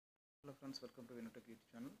Hello friends, welcome to Vinotech YouTube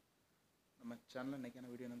channel. நம்ம சேனல்ல இன்னைக்கான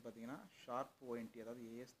வீடியோ என்னன்னு பாத்தீங்கன்னா ஷார்ப் ONT அதாவது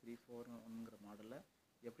AS341ங்கற மாடல்ல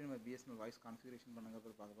எப்படி நம்ம bsnl வாய்ஸ் கான்ஃபிகரேஷன்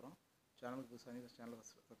பண்ணுங்கறது பார்க்க போறோம். சேனலுக்கு புதுசா இருந்தா சேனலை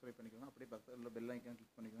சப்ஸ்கிரைப் பண்ணிக்கோங்க. அப்படியே பக்கத்துல உள்ள பெல் ஐகான்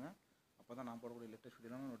கிளிக் பண்ணிக்கோங்க. அப்பதான் நான் போடக்கூடிய லேட்டஸ்ட்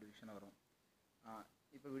வீடியோலாம் நோட்டிஃபிகேஷன் வரும்.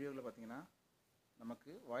 இப்போ வீடியோல பாத்தீங்கன்னா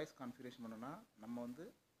நமக்கு வாய்ஸ் கான்ஃபிகரேஷன் பண்ணனும்னா நம்ம வந்து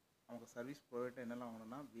அவங்க சர்வீஸ் ப்ரொவைடர் என்னெல்லாம்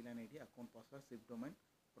வாங்கணும்னா VLAN ID, account password, chip domain,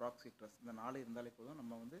 proxy address இந்த நாலு இருந்தாலே போதும்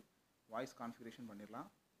நம்ம வந்து வாய்ஸ் கான்ஃபிகரேஷன் பண்ணிடலாம்.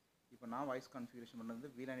 இப்போ நான் வாய்ஸ் கான்ஃபிகரேஷன் பண்ணது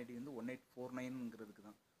VLAN ID வந்து 1849ங்கிறதுக்கு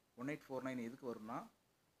தான். 1849 எதுக்கு வரும்னா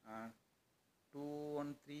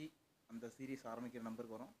 213 அந்த சீரிஸ் ஆரம்பிக்கிற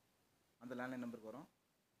நம்பருக்கு வரும். அந்த லேண்ட்லைன் நம்பருக்கு வரும்.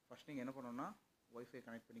 ஃபர்ஸ்ட் நீங்கள் என்ன பண்ணணும்னா வைஃபை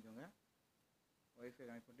கனெக்ட் பண்ணிக்கோங்க. வைஃபை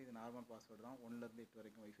கனெக்ட் பண்ணி இது நார்மல் பாஸ்வேர்டு தான். 1 இருந்து 8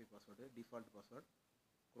 வரைக்கும் wifi password, default password.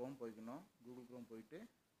 Chrome போய்க்கணும். Google chrome போயிட்டு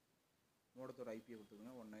மோடத்தோட ஐபியை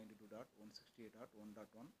கொடுத்துக்கோங்க.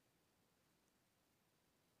 192.168.1.1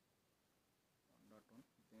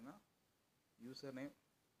 பார்த்தீங்கன்னா user name,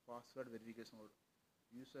 password verification code.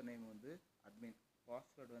 User name வந்து அட்மின்,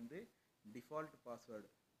 பாஸ்வேர்டு வந்து default password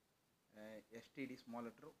STD small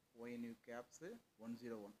letter ONU caps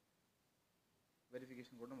 101.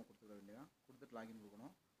 Verification code நம்ம கொடுத்துக்க வேண்டியதான். கொடுத்துட்டு லாகின்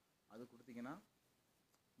கொடுக்கணும். அது கொடுத்தீங்கன்னா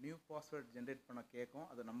நியூ பாஸ்வேர்டு ஜென்ரேட் பண்ண கேட்கும்.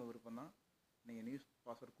 அது நம்ம விருப்பம் தான். நீங்கள் நியூ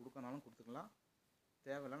பாஸ்வேர்டு கொடுக்கனாலும் கொடுத்துக்கலாம்.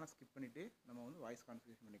 தேவையில்லைனா ஸ்கிப் பண்ணிவிட்டு நம்ம வந்து வாய்ஸ்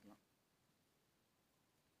கான்ஃபிகரேஷன் பண்ணிக்கலாம்.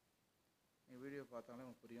 நீங்கள் வீடியோ பார்த்தாலே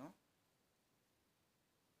உங்களுக்கு புரியும்.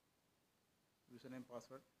 யூசர் நேம்,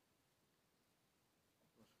 பாஸ்வேர்டு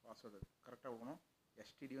கரெக்டாக கொடுக்கணும்.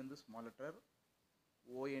 STD வந்து ஸ்மால் லெட்டர்,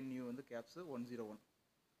 ONU வந்து கேப்ஸு 101.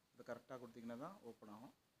 இது கரெக்டாக கொடுத்தீங்கன்னா தான் ஓப்பன்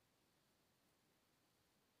ஆகும்.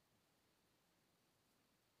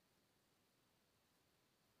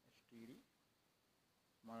 STD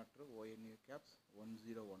small letter ONU caps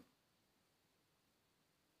 101.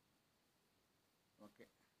 Okay,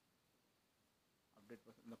 update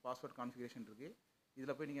இந்த பாஸ்வேர்ட் கான்ஃபிகரேஷன் இருக்குது.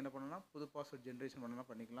 இதில் போய் நீங்கள் என்ன பண்ணணும்னா புது பாஸ்வேர்டு ஜென்ரேஷன் பண்ணலாம்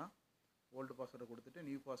பண்ணிக்கலாம். ஓல்டு பாஸ்வேர்டை கொடுத்துட்டு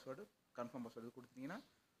நியூ பாஸ்வேர்டு, கன்ஃபார்ம் பாஸ்வேர்டு கொடுத்தீங்கன்னா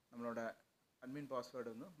நம்மளோட அட்மின் பாஸ்வேர்டு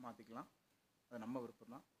வந்து மாற்றிக்கலாம். அது நம்ம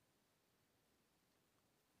விருப்பம் தான்.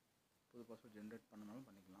 புது பாஸ்வேர்டு ஜென்ரேட் பண்ணனாலும்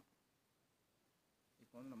பண்ணிக்கலாம்.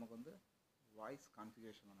 இப்போ வந்து நமக்கு வந்து வாய்ஸ்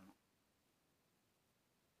கான்ஃபிகரேஷன் பண்ணணும்.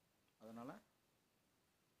 அதனால்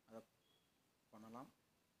அதை பண்ணலாம்.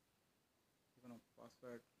 இப்போ நம்ம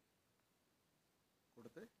பாஸ்வேர்டு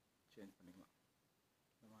கொடுத்து சேஞ்ச் பண்ணிக்கலாம்.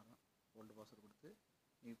 இந்த மாதிரி தான் ஓல்டு பாஸ்வேர்டு கொடுத்து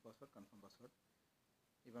நியூ பாஸ்வேர்டு, கன்ஃபார்ம் பாஸ்வேர்டு.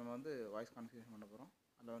 இப்போ நம்ம வந்து வாய்ஸ் கான்ஃபிகரேஷன் பண்ண போகிறோம்.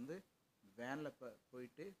 அதில் வந்து வேனில்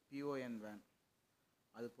போயிட்டு PON வேன்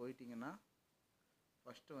அது போயிட்டிங்கன்னா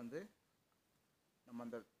ஃபஸ்ட்டு வந்து நம்ம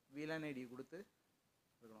அந்த VLAN ID கொடுத்து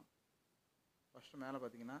இருக்கணும். ஃபஸ்ட்டு மேலே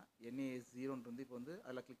பார்த்தீங்கன்னா NAS0 இருந்து இப்போ வந்து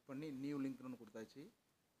அதில் கிளிக் பண்ணி நியூ லிங்க்னு ஒன்று கொடுத்தாச்சு.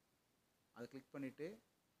 அதை கிளிக் பண்ணிவிட்டு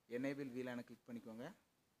எனேபிள் VLAN கிளிக் பண்ணிக்கோங்க.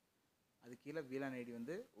 அது கீழே VLAN ID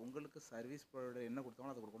வந்து உங்களுக்கு சர்வீஸ் ப்ரொவைடர் என்ன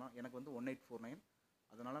கொடுத்தாங்களோ அதை கொடுக்கணும். எனக்கு வந்து 1849,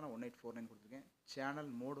 அதனால் நான் 1849 கொடுத்துருக்கேன்.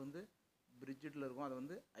 சேனல் மோடு வந்து பிரிட்ஜில் இருக்கும். அது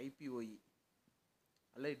வந்து IPOE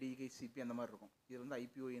அல்லது DHCP அந்த மாதிரி இருக்கும். இது வந்து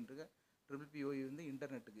IPOEன்றது PPPoE வந்து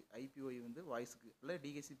இன்டர்நெட்டுக்கு, IPOE வந்து வாய்ஸுக்கு, அல்லது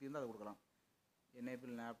DHCP வந்து அதை கொடுக்கலாம்.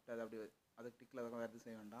 எனேபிள் நாப்ட் அது அப்படி அது டிக்கில் வேறு எதுவும்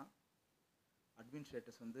செய்ய வேண்டாம். அட்மின்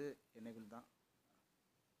ஸ்டேட்டஸ் வந்து எனேபிள் தான்.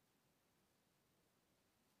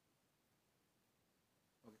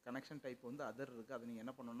 ஓகே, கனெக்ஷன் டைப் வந்து அதர் இருக்குது. அது நீங்கள்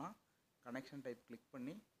என்ன பண்ணணும்னா கனெக்ஷன் டைப் கிளிக்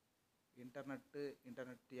பண்ணி இன்டர்நெட்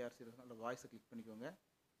TRC அல்ல வாய்ஸை கிளிக் பண்ணிக்கோங்க.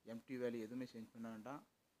 எம்டி வேல்யூ எதுவுமே சேஞ்ச் பண்ண வேண்டாம்.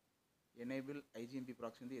 எனேபிள் IGMP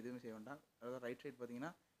ப்ராக்ஸி வந்து எதுவுமே செய்ய வேண்டாம். அதாவது ரைட் சைட்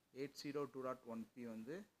பார்த்தீங்கன்னா 802.1p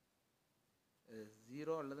வந்து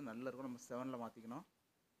 0 அல்லது நல்ல இருக்கும். நம்ம 7ல் மாற்றிக்கணும்.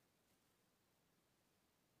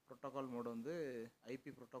 ப்ரோட்டோகால் மோடு வந்து IP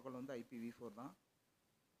ப்ரோட்டோகால் வந்து IPv4 தான்.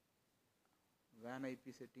 வேன் IP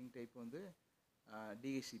செட்டிங் டைப் வந்து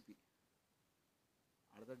DHCP,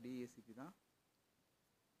 அடுத்த DHCP தான்.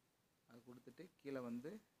 அது கொடுத்துட்டு கீழே வந்து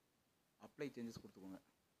அப்ளை சேஞ்சஸ் கொடுத்துக்கோங்க.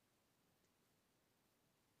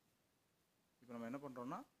 இப்போ நம்ம என்ன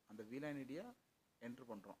பண்ணுறோம்னா அந்த VLAN ஐடியை என்ட்ரு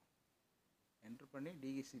பண்ணுறோம். என்ட்ரு பண்ணி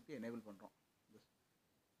DHCP எனேபிள் பண்ணுறோம்.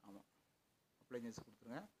 ஆமாம், அப்ளை சேஞ்சஸ்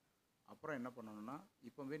கொடுத்துருங்க. அப்புறம் என்ன பண்ணணும்னா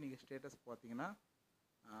இப்போவே நீங்கள் ஸ்டேட்டஸ் பார்த்தீங்கன்னா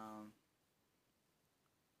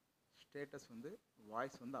ஸ்டேட்டஸ் வந்து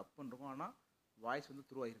வாய்ஸ் வந்து அப்புன்னு இருக்கும். ஆனால் வாய்ஸ் வந்து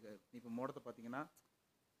த்ரூ ஆகிருக்காது. இப்போ மோடத்தை பார்த்தீங்கன்னா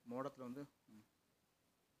மோடத்தில் வந்து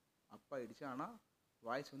அப் ஆகிடுச்சு. ஆனால்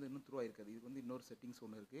வாய்ஸ் வந்து இன்னும் த்ரூ ஆகிருக்காது. இதுக்கு வந்து இன்னொரு செட்டிங்ஸ்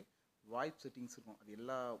ஒன்று இருக்குது. வாய்ப் செட்டிங்ஸ் இருக்கும். அது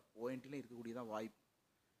எல்லா ONTலையும் இருக்கக்கூடியதான் வாய்ப்.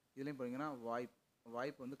 இதுலேயும் பார்த்தீங்கன்னா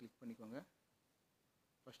வாய்ப் வந்து கிளிக் பண்ணிக்கோங்க.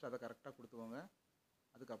 ஃபஸ்ட்டு அதை கரெக்டாக கொடுத்துக்கோங்க.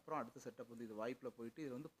 அதுக்கப்புறம் அடுத்த செட்டப் வந்து இது வாய்ப்பில் போயிட்டு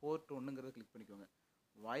இது வந்து போர்ட் 1ங்கிறத கிளிக் பண்ணிக்கோங்க.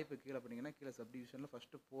 வாய்ப்பு கீழே பண்ணிங்கன்னா கீழே சப்டிவிஷனில்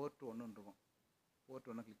ஃபஸ்ட்டு போர்ட் 1 இருக்கும். போர்ட்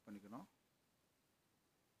 1 கிளிக் பண்ணிக்கணும்.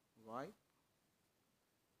 வாய்ப்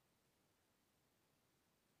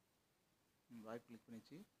வாய்ப் கிளிக்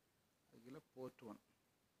பண்ணிச்சு. அது கீழே போர்ட் 1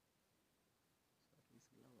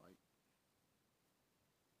 சர்வீஸில்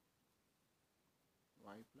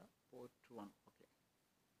வாய்ப்பில் போர்ட் 1. ஓகே,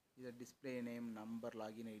 இதை display name, number,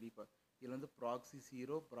 login ID. இப்போ இதில் வந்து ப்ராக்ஸி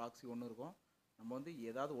 0, ப்ராக்ஸி 1 இருக்கும். நம்ம வந்து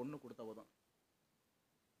ஏதாவது ஒன்று கொடுத்தா போதும்.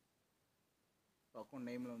 இப்போ அக்கௌண்ட்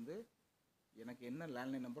நேமில் வந்து எனக்கு என்ன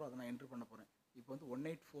லேண்ட்லைன் நம்பரோ அதை நான் என்ட்ரு பண்ண போகிறேன். இப்போ வந்து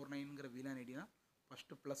 1849ங்கிற VLAN ஐடினா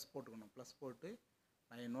ஃபஸ்ட்டு ப்ளஸ் போட்டுக்கணும். ப்ளஸ் போட்டு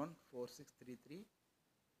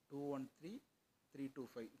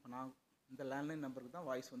 914633213325. இப்போ நான் இந்த லேண்ட்லைன் நம்பருக்கு தான்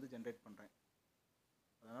வாய்ஸ் வந்து ஜென்ரேட் பண்ணுறேன்.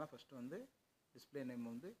 அதனால் ஃபஸ்ட்டு வந்து டிஸ்பிளே நேம்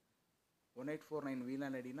வந்து 1849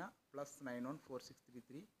 VLAN ஐடினா ப்ளஸ்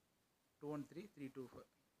 914633213325.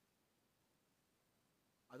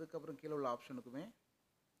 அதுக்கப்புறம் கீழே உள்ள ஆப்ஷனுக்குமே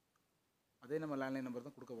அதே நம்ம லேண்ட்லைன் நம்பர்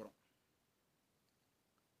தான் கொடுக்க போகிறோம்.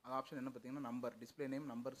 அது ஆப்ஷன் என்ன பார்த்தீங்கன்னா, number, display name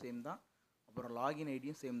number same தான், அப்புறம் லாகின்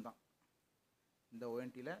ஐடியும் சேம் தான். இந்த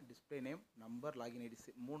ONTயில் display name, number, login ID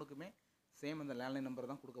மூணுக்குமே same அந்த லேண்ட்லைன் நம்பர்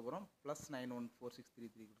தான் கொடுக்க போகிறோம். ப்ளஸ் 914633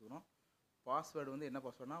 கொடுத்துக்கிறோம். பாஸ்வேர்டு வந்து என்ன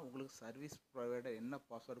பாஸ்வேர்டுனா, உங்களுக்கு சர்வீஸ் ப்ரொவைடர் என்ன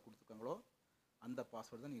பாஸ்வேர்டு கொடுத்துருக்காங்களோ அந்த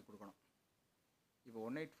பாஸ்வேர்டு தான் நீங்கள் கொடுக்கணும். இப்போ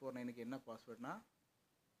 1849க்கு என்ன பாஸ்வேர்டுனா,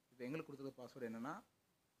 இப்போ எங்களுக்கு கொடுத்துருக்க பாஸ்வேர்டு என்னென்னா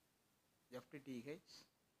FTTH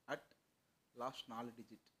at லாஸ்ட் 4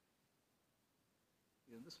 டிஜிட்.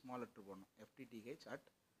 இது வந்து ஸ்மால் லெட்டர் போடணும். FTTH at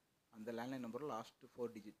அந்த லேண்ட்லைன் நம்பரில் லாஸ்ட் 4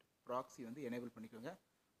 டிஜிட். ப்ராக்ஸி வந்து எனேபிள் பண்ணிக்கோங்க.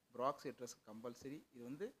 Proxy address compulsory. இது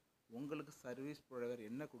வந்து உங்களுக்கு சர்வீஸ் ப்ரொவைடர்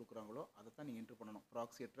என்ன கொடுக்குறாங்களோ அதை தான் நீங்கள் என்ட்ரு பண்ணணும்.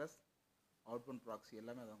 ப்ராக்ஸி அட்ரஸ், அவுட்பவுண்ட் ப்ராக்ஸி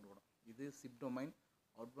எல்லாமே அதான் கொடுக்கணும். இது சிப் டொமைன்,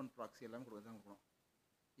 அவுட்பவுண்ட் ப்ராக்ஸி எல்லாமே தான் கொடுக்கணும்.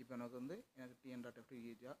 இப்போ எனக்கு வந்து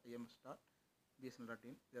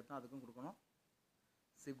tn.ftth.ams.bsnl.in இதை தான் அதுக்கும் கொடுக்கணும்.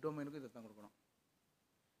 சிப் டொமைனுக்கும் இதை தான் கொடுக்கணும்.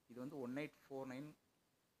 இது வந்து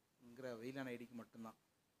 1849ங்கிற VLAN ஐடிக்கு மட்டும்தான்.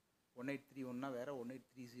 1831னா வேறு,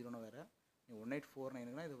 1830னா வேறு. நீங்கள்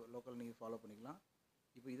 1849னா இது லோக்கல் நீங்கள் ஃபாலோ பண்ணிக்கலாம்.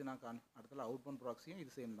 இப்போ இது நான் அடுத்தல அவுட்பவுண்ட் ப்ராக்ஸியும்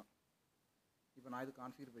இது சேம் தான். இப்போ நான் இது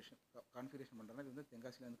கான்ஃபிகரேஷன் பண்ணுறேன்னா, இது வந்து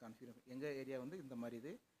தென்காசிலேருந்து கான்ஃபிகரேஷன். எங்கள் ஏரியா வந்து இந்த மாதிரி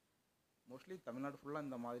இது மோஸ்ட்லி தமிழ்நாடு ஃபுல்லாக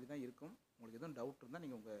இந்த மாதிரி தான் இருக்கும். உங்களுக்கு எதுவும் டவுட் இருந்தால்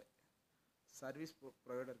நீங்கள் உங்கள் சர்வீஸ்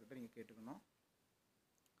ப்ரொவைடர்கிட்ட நீங்கள் கேட்டுக்கணும்.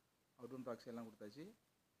 அவுட்பவுண்ட் ப்ராக்ஸி எல்லாம் கொடுத்தாச்சு.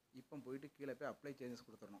 இப்போ போயிட்டு கீழே போய் அப்ளை சேஞ்சஸ்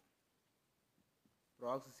கொடுத்துடணும்.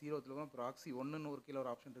 ப்ராக்ஸி 0 ப்ராக்ஸி 1ன்னு ஒரு கீழே ஒரு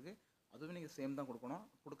ஆப்ஷன் இருக்குது. அதுவும் நீங்கள் சேம் தான் கொடுக்கணும்.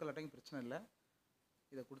 கொடுக்கலாட்டிங்க பிரச்சனை இல்லை.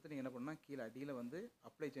 இதை கொடுத்து நீங்கள் என்ன பண்ணால் கீழே அடியில் வந்து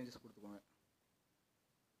அப்ளை சேஞ்சஸ் கொடுத்துக்கோங்க.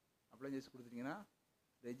 அப்ளை சேஞ்சஸ் கொடுத்துட்டிங்கன்னா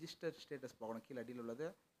ரெஜிஸ்டர் ஸ்டேட்டஸ் பார்க்கணும். கீழே அடியில் உள்ளது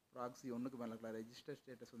ப்ராக்ஸி 1க்கு மேலே இருக்கலாம். ரெஜிஸ்டர்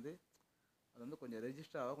ஸ்டேட்டஸ் வந்து அது வந்து கொஞ்சம்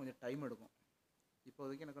ரெஜிஸ்டர் ஆக கொஞ்சம் டைம் எடுக்கும்.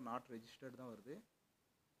 இப்போதைக்கு எனக்கு நாட் ரெஜிஸ்டர்டு தான் வருது.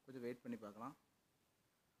 கொஞ்சம் வெயிட் பண்ணி பார்க்கலாம்.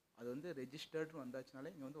 அது வந்து ரெஜிஸ்டர்டுன்னு வந்தாச்சுனாலே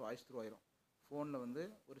இங்கே வந்து வாய்ஸ் த்ரூ ஆயிரும். ஃபோனில் வந்து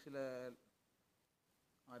ஒரு சில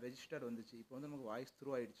ரெஜிஸ்டர்டு வந்துச்சு. இப்போ வந்து நமக்கு வாய்ஸ் த்ரூ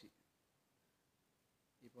ஆகிடுச்சு.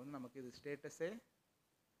 இப்போ வந்து நமக்கு இது ஸ்டேட்டஸே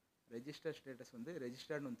ரெஜிஸ்டர் ஸ்டேட்டஸ் வந்து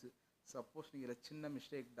ரெஜிஸ்டர்டுன்னு வந்துச்சு. சப்போஸ் நீங்கள் இதில் சின்ன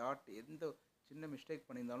மிஸ்டேக் டாட் எந்த சின்ன மிஸ்டேக்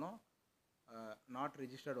பண்ணியிருந்தாலும் நாட்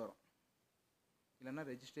ரெஜிஸ்டர்டு வரும். இல்லைன்னா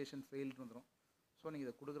ரெஜிஸ்ட்ரேஷன் ஃபெயில்டு வந்துடும். ஸோ நீங்கள்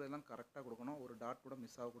இதை கொடுக்குறதெல்லாம் கரெக்டாக கொடுக்கணும். ஒரு டாட் கூட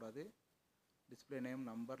மிஸ் ஆகக்கூடாது. Display name,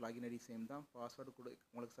 number, login ID same தான். பாஸ்வேர்டு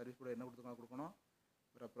உங்களுக்கு சர்வீஸ் கூட என்ன கொடுத்துருக்காங்க கொடுக்கணும்.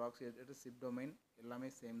 அப்புறம் ப்ராக்ஸி அட்ரஸ், சிப் டொமைன் எல்லாமே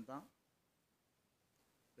சேம் தான்.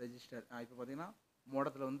 ரெஜிஸ்டர் இப்போ பார்த்தீங்கன்னா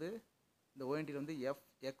மோடத்தில் வந்து இந்த ONTயில் வந்து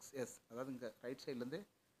FXS, அதாவது இங்கே ரைட் சைட்லேருந்து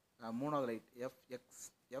 3வது லைட்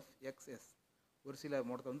FXS. ஒரு சில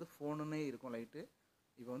மோடத்தில் வந்து ஃபோனுன்னே இருக்கும் லைட்டு.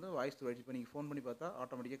 இப்போ வந்து வாய்ஸ் த்ரூ ஆகிடுச்சு. இப்போ நீங்கள் ஃபோன் பண்ணி பார்த்தா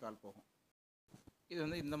ஆட்டோமேட்டிக்காக கால் போகும். இது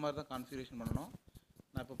வந்து இந்த மாதிரி தான் கான்ஃபிகரேஷன் பண்ணணும்.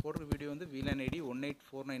 நான் இப்போ போடுற வீடியோ வந்து VLAN ஐடி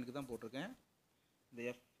 1849க்கு தான் போட்டிருக்கேன். இந்த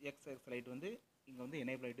FXS லைட் வந்து இங்கே வந்து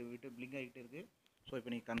எனேபிள் ஆகிட்டு விட்டு பிளிங்க் ஆகிட்டே இருக்குது. ஸோ இப்போ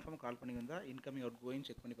நீங்கள் கன்ஃபார்ம் கால் பண்ணி வந்தால் இன்கமிங் அவுட் கோயிங்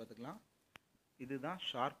செக் பண்ணி பார்த்துக்கலாம். இதுதான்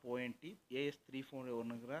ஷார்ப் ONT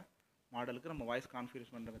AS341ங்கிற மாடலுக்கு நம்ம வாய்ஸ்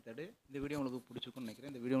கான்ஃபிகரேஷன் பண்ணுற மெத்தடு. இந்த வீடியோ உங்களுக்கு பிடிச்சிருக்குன்னு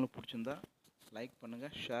நினைக்கிறேன். இந்த வீடியோ உங்களுக்கு பிடிச்சிருந்தா லைக்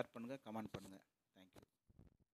பண்ணுங்கள், ஷேர் பண்ணுங்கள், கமெண்ட் பண்ணுங்கள்.